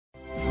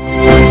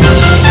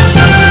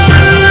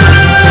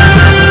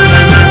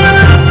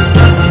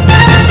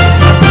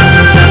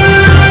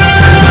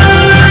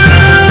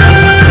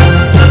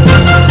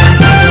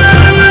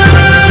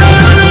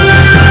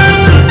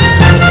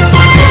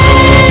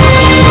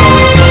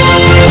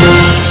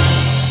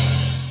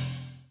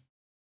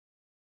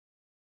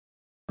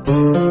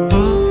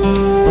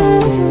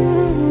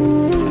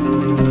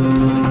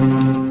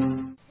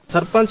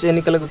సర్పంచ్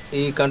ఎన్నికలకు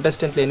ఈ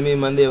కంటెస్టెంట్లు 8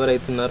 మంది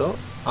ఎవరైతున్నారో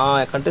ఆ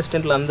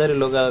కంటెస్టెంట్లు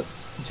అందరిలోగా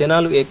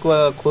జనాలు ఎక్కువ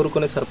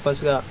కోరుకునే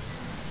సర్పంచ్గా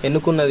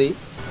ఎన్నుకున్నది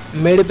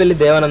మేడిపల్లి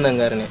దేవానందం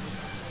గారిని.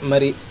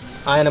 మరి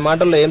ఆయన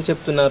మాటల్లో ఏం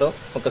చెప్తున్నారో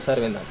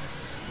ఒకసారి విందాం.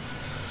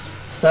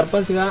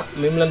 సర్పంచ్గా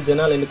మిమ్మల్ని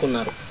జనాలు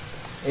ఎన్నుకున్నారు,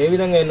 ఏ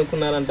విధంగా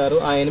ఎన్నుకున్నారంటారు?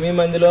 ఆ 8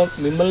 మందిలో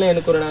మిమ్మల్ని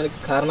ఎన్నుకోవడానికి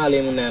కారణాలు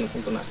ఏమున్నాయి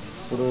అనుకుంటున్నారు?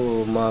 ఇప్పుడు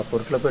మా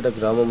కొరుట్లపేట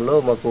గ్రామంలో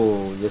మాకు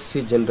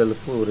ఎస్సీ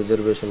జనరల్కు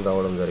రిజర్వేషన్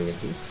రావడం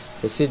జరిగింది.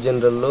 ఎస్సీ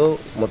జనరల్లో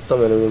మొత్తం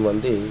 8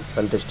 మంది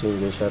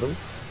కంటెస్టింగ్ చేశారు.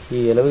 ఈ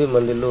 8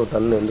 మందిలో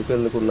నన్ను ఎందుకు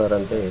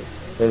ఎన్నుకున్నారంటే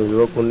నేను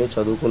యువకుడిని,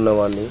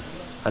 చదువుకున్నవాడిని,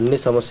 అన్ని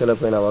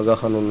సమస్యలపైన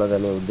అవగాహన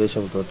ఉన్నదనే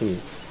ఉద్దేశంతో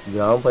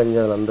గ్రామ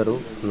పంచాయతీలందరూ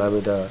నా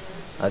మీద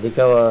అధిక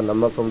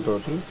నమ్మకంతో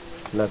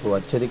నాకు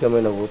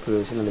అత్యధికమైన ఓట్లు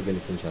వేసి నన్ను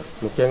గెలిపించారు.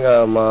 ముఖ్యంగా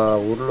మా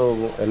ఊర్లో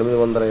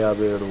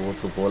 857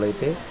 ఓట్లు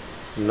పోలైతే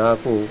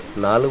నాకు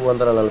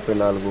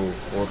 444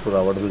 ఓట్లు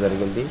రావడం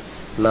జరిగింది.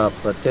 నా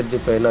ప్రత్యర్థి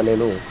పైన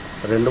నేను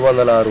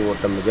 206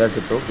 ఓట్ల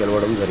మెజార్టీతో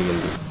గెలవడం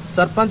జరిగింది.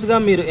 సర్పంచ్గా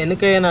మీరు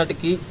ఎన్నికయ్యే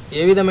నాటికి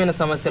ఏ విధమైన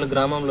సమస్యలు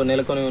గ్రామంలో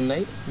నెలకొని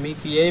ఉన్నాయి?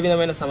 మీకు ఏ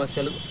విధమైన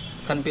సమస్యలు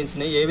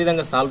కనిపించినాయి? ఏ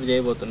విధంగా సాల్వ్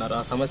చేయబోతున్నారు?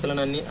 ఆ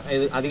సమస్యలన్నీ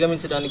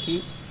అధిగమించడానికి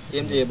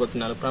ఏం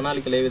చేయబోతున్నారు?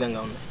 ప్రణాళికలు ఏ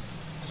విధంగా ఉన్నాయి?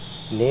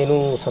 నేను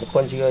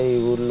సర్పంచ్గా ఈ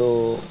ఊళ్ళో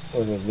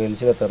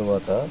గెలిచిన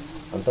తర్వాత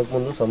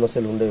అంతకుముందు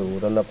సమస్యలు ఉండేవి.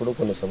 ఊరన్నప్పుడు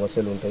కొన్ని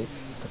సమస్యలు ఉంటాయి,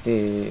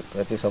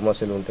 ప్రతి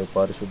సమస్యలు ఉంటాయి.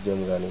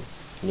 పారిశుద్ధ్యం కానీ,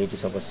 నీటి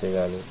సమస్య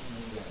కానీ,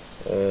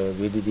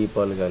 వీధి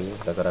దీపాలు కానీ,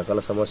 రకరకాల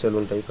సమస్యలు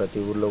ఉంటాయి. ప్రతి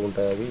ఊళ్ళో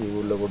ఉంటాయి, అవి ఈ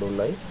ఊళ్ళో కూడా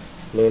ఉన్నాయి.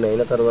 నేను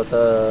అయిన తర్వాత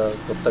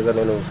కొత్తగా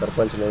నేను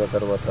సర్పంచ్ అయిన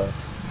తర్వాత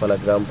మన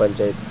గ్రామ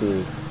పంచాయతీకి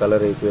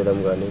కలర్ వేయడం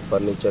కానీ,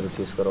 ఫర్నిచర్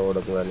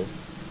తీసుకురావడం కానీ,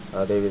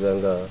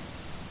 అదేవిధంగా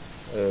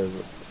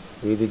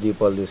వీధి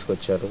దీపాలు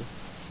తీసుకొచ్చాను.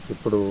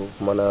 ఇప్పుడు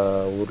మన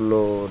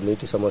ఊర్లో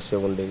నీటి సమస్య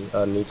ఉండేది, ఆ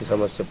నీటి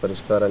సమస్య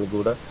పరిష్కారానికి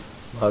కూడా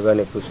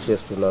బాగానే కృషి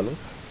చేస్తున్నాను.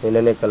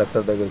 నిన్ననే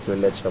కలెక్టర్ దగ్గరికి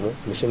వెళ్ళొచ్చాము.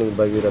 మిషన్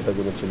భగీరథ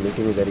గురించి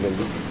మీటింగ్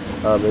జరిగింది.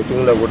 ఆ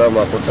మీటింగ్లో కూడా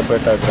మా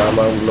కొత్తపేట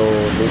గ్రామంలో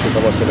నీటి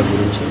సమస్యల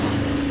గురించి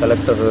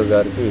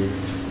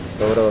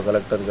గౌరవ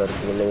కలెక్టర్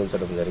గారికి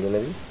నిర్ణయించడం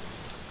జరిగినది.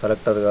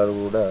 కలెక్టర్ గారు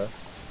కూడా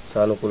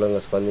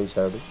సానుకూలంగా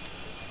స్పందించారు.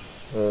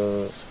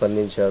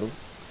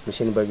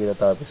 మిషన్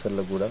భగీరథ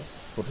ఆఫీసర్లకు కూడా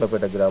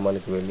కొరుట్లపేట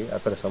గ్రామానికి వెళ్ళి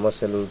అక్కడ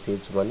సమస్యలు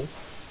తీర్చమని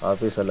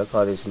ఆఫీసర్లకు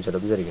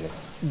ఆదేశించడం జరిగింది.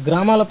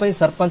 గ్రామాలపై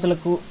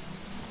సర్పంచ్లకు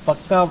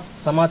పక్కా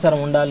సమాచారం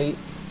ఉండాలి,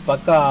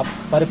 పక్కా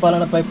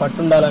పరిపాలనపై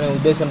పట్టుండాలనే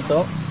ఉద్దేశంతో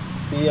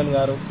సీఎం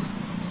గారు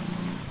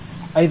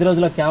 5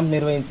 రోజుల క్యాంప్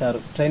నిర్వహించారు,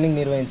 ట్రైనింగ్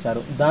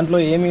నిర్వహించారు. దాంట్లో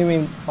ఏమేమి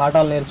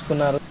పాఠాలు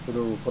నేర్చుకున్నారు?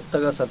 ఇప్పుడు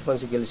కొత్తగా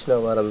సర్పంచ్ గెలిచిన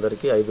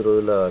వారందరికీ 5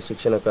 రోజుల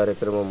శిక్షణ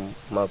కార్యక్రమం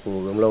మాకు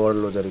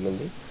వెమ్లవాడలో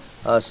జరిగింది.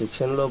 ఆ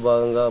శిక్షణలో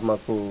భాగంగా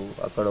మాకు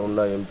అక్కడ ఉన్న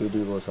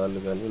ఎంపీడీఓ సార్లు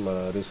కానీ, మన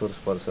రిసోర్స్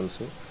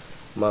పర్సన్స్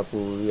మాకు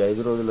ఈ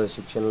 5 రోజుల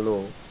శిక్షణలో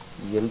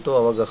ఎంతో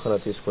అవగాహన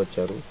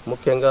తీసుకొచ్చారు.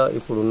 ముఖ్యంగా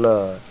ఇప్పుడున్న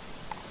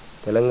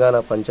తెలంగాణ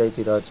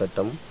పంచాయతీరాజ్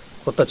చట్టం,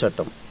 కొత్త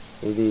చట్టం,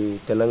 ఇది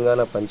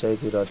తెలంగాణ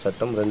పంచాయతీరాజ్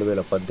చట్టం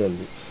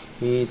 2018.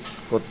 ఈ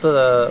కొత్త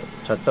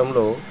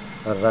చట్టంలో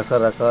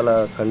రకరకాల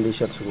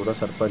కండిషన్స్ కూడా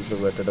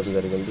సర్పంచ్లకు పెట్టడం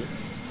జరిగింది.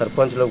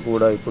 సర్పంచ్లకు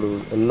కూడా ఇప్పుడు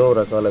ఎన్నో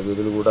రకాల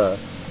విధులు కూడా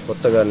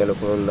కొత్తగా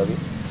నెలకొని ఉన్నవి.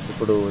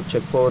 ఇప్పుడు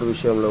చెక్ పవర్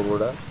విషయంలో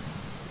కూడా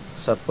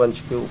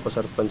సర్పంచ్కి, ఉప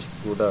సర్పంచ్కి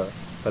కూడా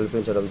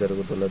కల్పించడం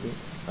జరుగుతున్నది.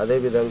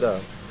 అదేవిధంగా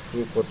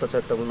ఈ కొత్త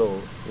చట్టంలో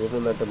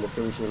ఏముందంటే,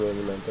 ముఖ్య విషయం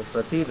ఏముందంటే,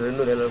 ప్రతి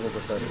 2 నెలలకు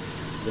ఒకసారి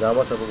గ్రామ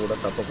సభ కూడా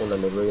తప్పకుండా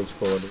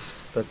నిర్వహించుకోవాలి.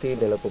 ప్రతి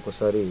నెలకు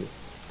ఒకసారి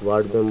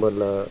వార్డు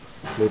మెంబర్ల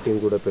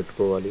మీటింగ్ కూడా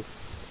పెట్టుకోవాలి.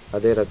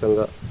 అదే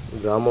రకంగా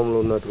గ్రామంలో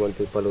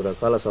ఉన్నటువంటి పలు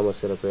రకాల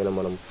సమస్యలపైన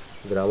మనం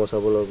గ్రామ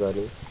సభలో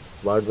కానీ,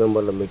 వార్డు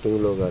మెంబర్ల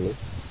మీటింగ్లో కానీ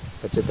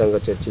ఖచ్చితంగా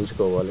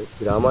చర్చించుకోవాలి.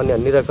 గ్రామాన్ని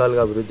అన్ని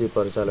రకాలుగా అభివృద్ధి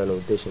పరచాలనే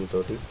ఉద్దేశంతో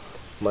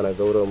మన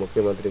గౌరవ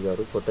ముఖ్యమంత్రి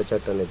గారు కొత్త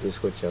చట్టాన్ని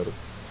తీసుకొచ్చారు.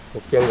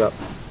 ముఖ్యంగా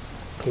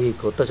ఈ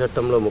కొత్త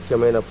చట్టంలో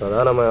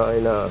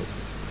ప్రధానమైన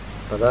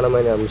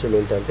అంశం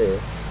ఏంటంటే,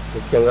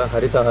 ముఖ్యంగా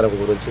హరితహారం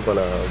గురించి మన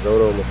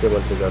గౌరవ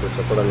ముఖ్యమంత్రి గారు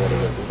చెప్పడం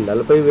జరిగింది.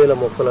 40,000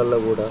 మొక్కలలో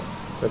కూడా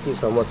ప్రతి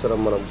సంవత్సరం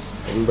మనం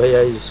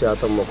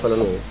 85%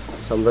 మొక్కలను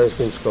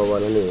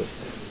సంరక్షించుకోవాలని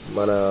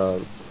మన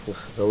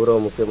గౌరవ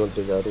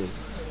ముఖ్యమంత్రి గారు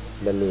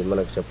దాన్ని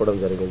మనకు చెప్పడం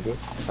జరిగింది.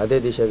 అదే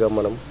దిశగా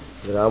మనం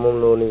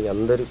గ్రామంలోని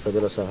అందరి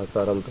ప్రజల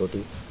సహకారంతో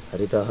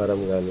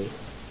హరితహారం కానీ,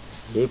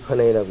 ఏ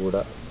పనైనా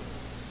కూడా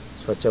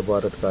స్వచ్ఛ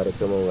భారత్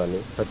కార్యక్రమం కానీ,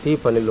 ప్రతి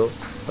పనిలో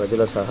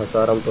ప్రజల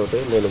సహకారంతో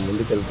నేను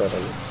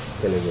ముందుకెళ్తానని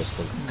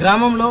తెలియజేసుకుంటాను.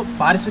 గ్రామంలో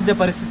పారిశుద్ధ్య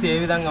పరిస్థితి ఏ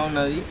విధంగా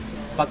ఉన్నది?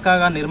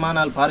 పక్కాగా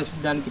నిర్మాణాలు,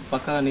 పారిశుద్ధ్యానికి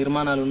పక్కాగా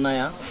నిర్మాణాలు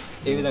ఉన్నాయా?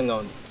 ఏ విధంగా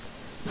ఉంది?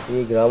 ఈ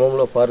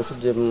గ్రామంలో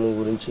పారిశుద్ధ్యం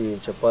గురించి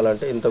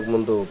చెప్పాలంటే,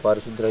 ఇంతకుముందు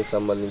పారిశుద్ధ్యానికి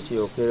సంబంధించి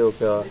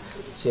ఒక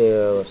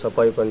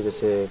సఫాయి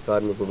పనిచేసే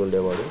కార్మికుడు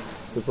ఉండేవాడు.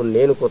 ఇప్పుడు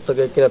నేను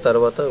కొత్తగా ఎక్కిన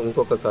తర్వాత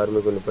ఇంకొక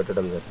కార్మికుడిని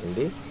పెట్టడం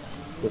జరిగింది.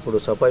 ఇప్పుడు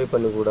సఫాయి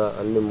పని కూడా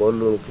అన్ని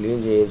మోర్లను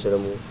క్లీన్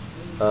చేయించడము,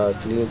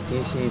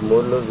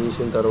 మోర్లు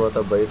తీసిన తర్వాత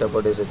బయట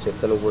పడేసే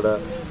చెత్తను కూడా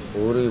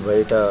ఊరి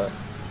బయట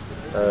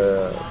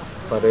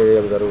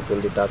పారేయడం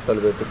జరుగుతుంది.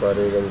 ట్రాక్టర్లు పెట్టి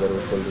పారేయడం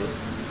జరుగుతుంది.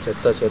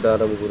 చెత్త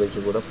చెదారం గురించి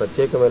కూడా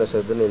ప్రత్యేకమైన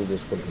శ్రద్ధ నేను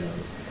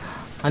తీసుకుంటున్నాను.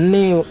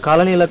 అన్ని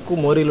కాలనీలకు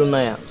మోరీలు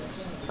ఉన్నాయా?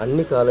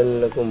 అన్ని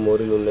కాలనీలకు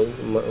మోరీలు ఉన్నాయి.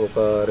 ఒక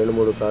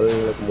 2-3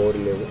 కాలనీలకు మోరీ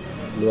లేవు.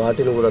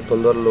 వాటిని కూడా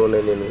తొందరలోనే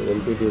నేను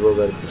ఎంపీడీఓ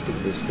గారి దృష్టికి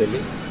తీసుకెళ్ళి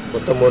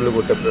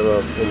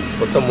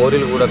కొత్త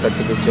మోరీలు కూడా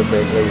కట్టిపించే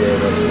ప్రయత్నం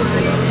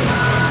చేయగలుగుతున్నాను.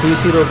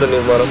 సీసీ రోడ్ల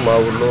నిర్మాణం మా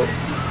ఊళ్ళో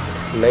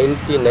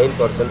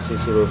 99%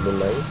 సీసీ రోడ్లు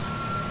ఉన్నాయి.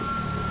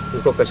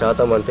 ఇంకొక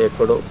శాతం అంటే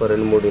ఎక్కడో ఒక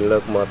 2-3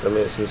 ఇళ్ళకు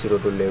మాత్రమే సీసీ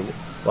రోడ్లు లేవు.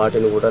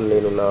 వాటిని కూడా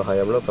నేను నా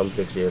హయాంలో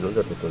కంప్లీట్ చేయడం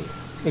జరుగుతుంది.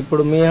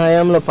 ఇప్పుడు మీ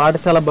హయాంలో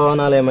పాఠశాల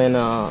భవనాలు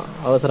ఏమైనా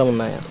అవసరం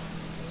ఉన్నాయా?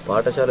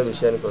 పాఠశాల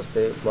విషయానికి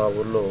వస్తే మా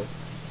ఊళ్ళో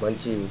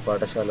మంచి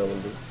పాఠశాల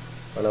ఉంది.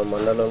 మన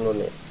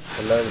మండలంలోనే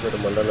కొల్లారెడ్డిపేట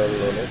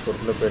మండలంలోనే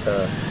కొరుట్లపేట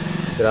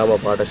గ్రామ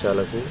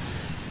పాఠశాలకు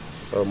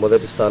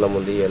మొదటి స్థానం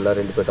ఉంది.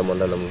 ఎల్లారెడ్డిపేట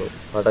మండలంలో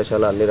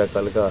పాఠశాల అన్ని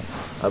రకాలుగా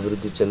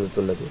అభివృద్ధి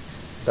చెందుతున్నది.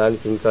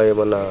 దానికి ఇంకా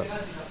ఏమన్నా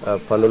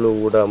పనులు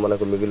కూడా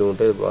మనకు మిగిలి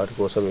ఉంటే వాటి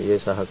కోసం ఏ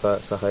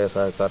సహాయ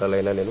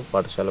సహకారాలైనా నేను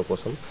పాఠశాల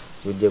కోసం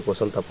విద్య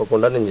కోసం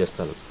తప్పకుండా నేను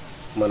చేస్తాను.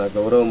 మన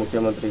గౌరవ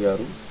ముఖ్యమంత్రి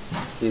గారు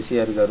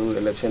కేసీఆర్ గారు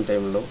ఎలక్షన్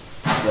టైంలో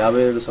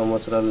 57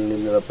 సంవత్సరాలు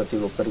నిండిన ప్రతి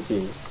ఒక్కరికి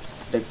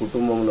అంటే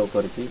కుటుంబంలో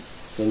ఒకరికి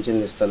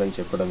పెన్షన్ ఇస్తానని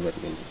చెప్పడం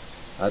జరిగింది.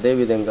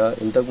 అదేవిధంగా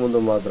ఇంతకుముందు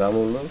మా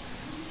గ్రామంలో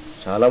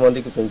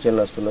చాలామందికి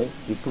పెన్షన్లు వస్తున్నాయి.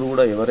 ఇప్పుడు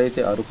కూడా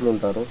ఎవరైతే అర్హులు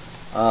ఉంటారో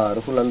ఆ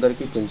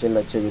అర్హులందరికీ పెన్షన్లు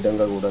వచ్చే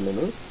విధంగా కూడా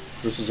నేను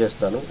కృషి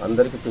చేస్తాను.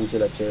 అందరికీ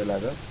పెన్షన్లు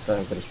వచ్చేలాగా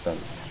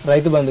సహకరిస్తాను.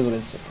 రైతు బంధు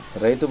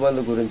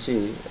గురించి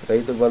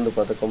రైతు బంధు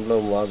పథకంలో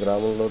మా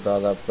గ్రామంలో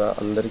దాదాపుగా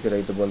అందరికీ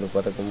రైతు బంధు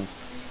పథకం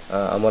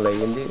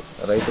అమలయ్యింది.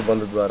 రైతు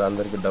బంధు ద్వారా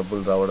అందరికీ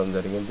డబ్బులు రావడం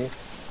జరిగింది.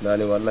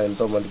 దానివల్ల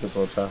ఎంతోమందికి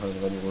ప్రోత్సాహం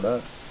కూడా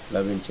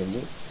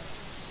లభించింది.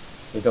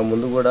 ఇక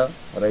ముందు కూడా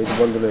రైతు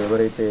బంధులు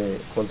ఎవరైతే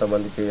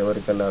కొంతమందికి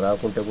ఎవరికన్నా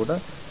రాకుంటే కూడా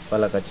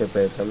వాళ్ళకి వచ్చే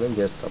ప్రయత్నం మేము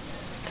చేస్తాం.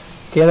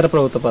 కేంద్ర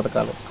ప్రభుత్వ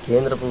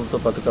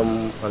పథకం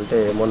అంటే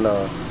మొన్న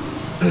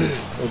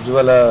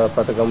ఉజ్వల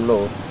పథకంలో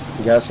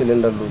గ్యాస్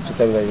సిలిండర్లు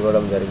ఉచితంగా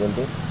ఇవ్వడం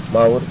జరిగింది.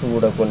 మా ఊరికి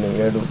కూడా కొన్ని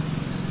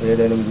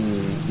 7-8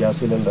 గ్యాస్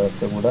సిలిండర్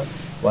వస్తే కూడా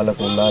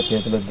వాళ్ళకు నా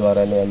చేతుల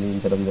ద్వారానే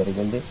అందించడం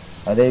జరిగింది.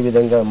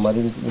 అదేవిధంగా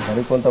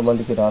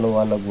మరికొంతమందికి రాను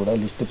వాళ్ళకు కూడా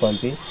లిస్టు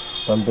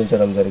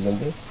పంపించడం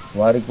జరిగింది.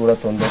 వారికి కూడా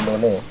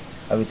తొందరలోనే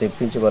అవి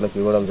తెప్పించి వాళ్ళకి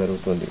ఇవ్వడం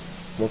జరుగుతుంది.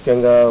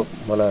 ముఖ్యంగా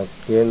మన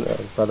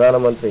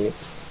ప్రధానమంత్రి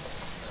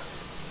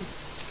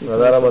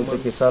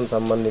కిసాన్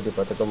సమ్మాన్ నిధి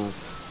పథకం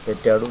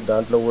పెట్టాడు.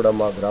 దాంట్లో కూడా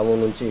మా గ్రామం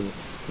నుంచి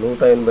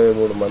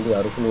 183 మంది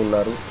అర్హులు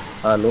ఉన్నారు.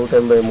 ఆ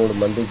 183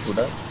 మందికి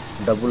కూడా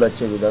డబ్బులు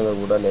వచ్చే విధంగా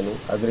కూడా నేను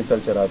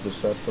అగ్రికల్చర్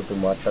ఆఫీసర్ తోటి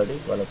మాట్లాడి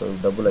వాళ్ళకు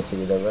డబ్బులు వచ్చే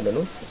విధంగా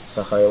నేను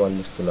సహాయం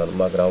అందిస్తున్నాను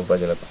మా గ్రామ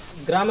ప్రజలకు.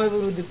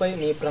 గ్రామాభివృద్ధిపై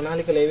మీ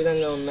ప్రణాళికలు ఏ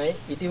విధంగా ఉన్నాయి?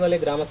 ఇటీవలే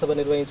గ్రామ సభ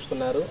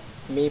నిర్వహించుకున్నారు.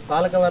 మీ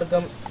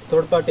పాలకవర్గం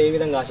తోడ్పాటు ఏ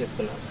విధంగా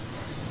ఆశిస్తున్నారు?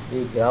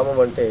 ఈ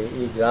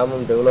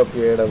గ్రామం డెవలప్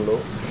చేయడంలో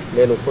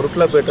నేను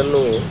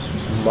కొరుట్లపేటను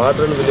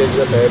మోడర్న్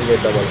విలేజ్గా తయారు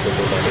చేద్దాం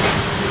అనుకుంటున్నాను.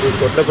 ఈ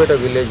కొట్లపేట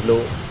విలేజ్లో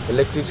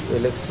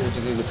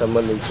ఎలక్ట్రిసిటీకి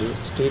సంబంధించి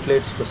స్ట్రీట్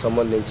లైట్స్కు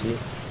సంబంధించి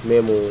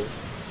మేము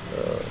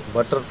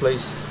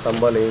బటర్ఫ్లైస్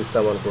స్తంభాలు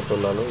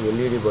వేయిస్తామనుకుంటున్నాను.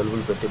 LED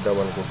బల్బులు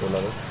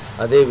పెట్టిద్దామనుకుంటున్నాను.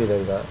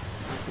 అదేవిధంగా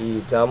ఈ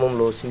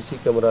గ్రామంలో సీసీ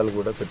కెమెరాలు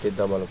కూడా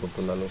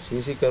పెట్టిద్దామనుకుంటున్నాను.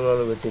 సీసీ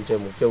కెమెరాలు పెట్టించే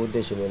ముఖ్య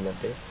ఉద్దేశం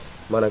ఏంటంటే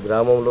మన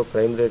గ్రామంలో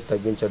క్రైమ్ రేట్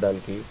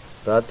తగ్గించడానికి,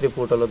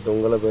 రాత్రిపూటలో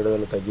దొంగల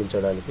బెడదను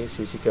తగ్గించడానికి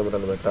సీసీ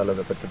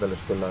కెమెరాలు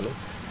పెట్టదలుచుకున్నాను.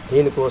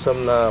 దీనికోసం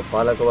నా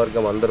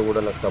పాలకవర్గం అందరూ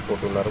కూడా నాకు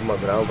సపోర్ట్ ఉన్నారు. మా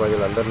గ్రామ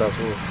ప్రజలందరూ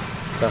నాకు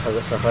సహాయ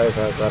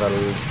సహకారాలు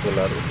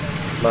అందిస్తున్నారు.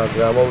 మా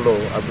గ్రామంలో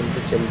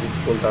అభివృద్ధి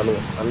చెందించుకుంటాను,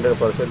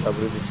 100%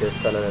 అభివృద్ధి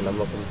చేస్తాననే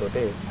నమ్మకంతో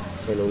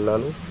నేను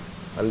ఉన్నాను.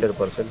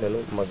 100% నేను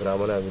మా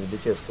గ్రామాన్ని అభివృద్ధి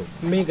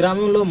చేసుకుంటాను. మీ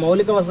గ్రామంలో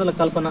మౌలిక వసతుల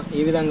కల్పన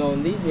ఏ విధంగా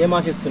ఉంది? ఏం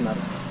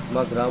ఆశిస్తున్నారు?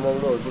 మా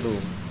గ్రామంలో ఇప్పుడు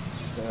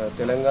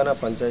తెలంగాణ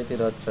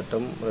పంచాయతీరాజ్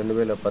చట్టం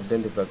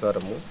 2018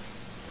 ప్రకారము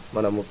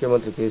మన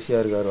ముఖ్యమంత్రి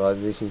కేసీఆర్ గారు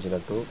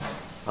ఆదేశించినట్టు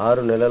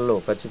 6 నెలల్లో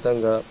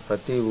ఖచ్చితంగా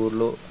ప్రతి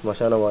ఊర్లో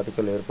శ్మశాన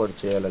వాటికలు ఏర్పాటు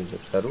చేయాలని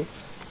చెప్పారు.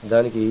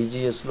 దానికి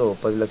EGSలో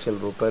 10 లక్షల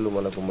రూపాయలు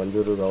మనకు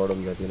మంజూరు కావడం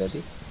జరిగినది.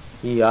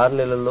 ఈ 6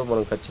 నెలల్లో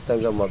మనం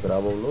ఖచ్చితంగా మా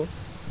గ్రామంలో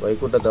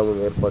వైకుంఠ ధామం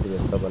ఏర్పాటు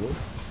చేస్తామని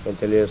నేను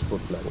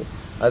తెలియజేసుకుంటున్నాను.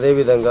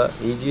 అదేవిధంగా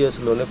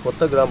EGSలోనే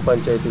కొత్త గ్రామ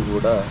పంచాయతీ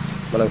కూడా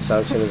మనకు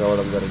శాంక్షన్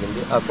కావడం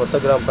జరిగింది. ఆ కొత్త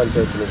గ్రామ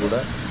పంచాయతీని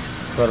కూడా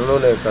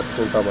త్వరలోనే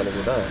కట్టుకుంటామని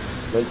కూడా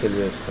నేను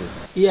తెలియజేస్తున్నాను.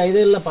 ఈ 5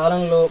 ఏళ్ల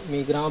పాలనలో మీ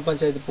గ్రామ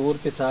పంచాయతీ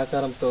పూర్తి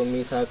సహకారంతో మీ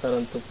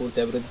సహకారంతో పూర్తి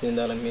అభివృద్ధి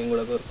చెందాలని మేము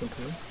కూడా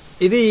కోరుకుంటున్నాం.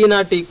 ఇది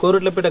ఈనాటి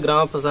కోరుట్లపేట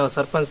గ్రామ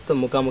సర్పంచ్తో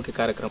ముఖాముఖి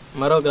కార్యక్రమం.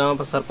 మరో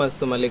గ్రామ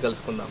సర్పంచ్తో మళ్ళీ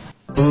కలుసుకుందాం.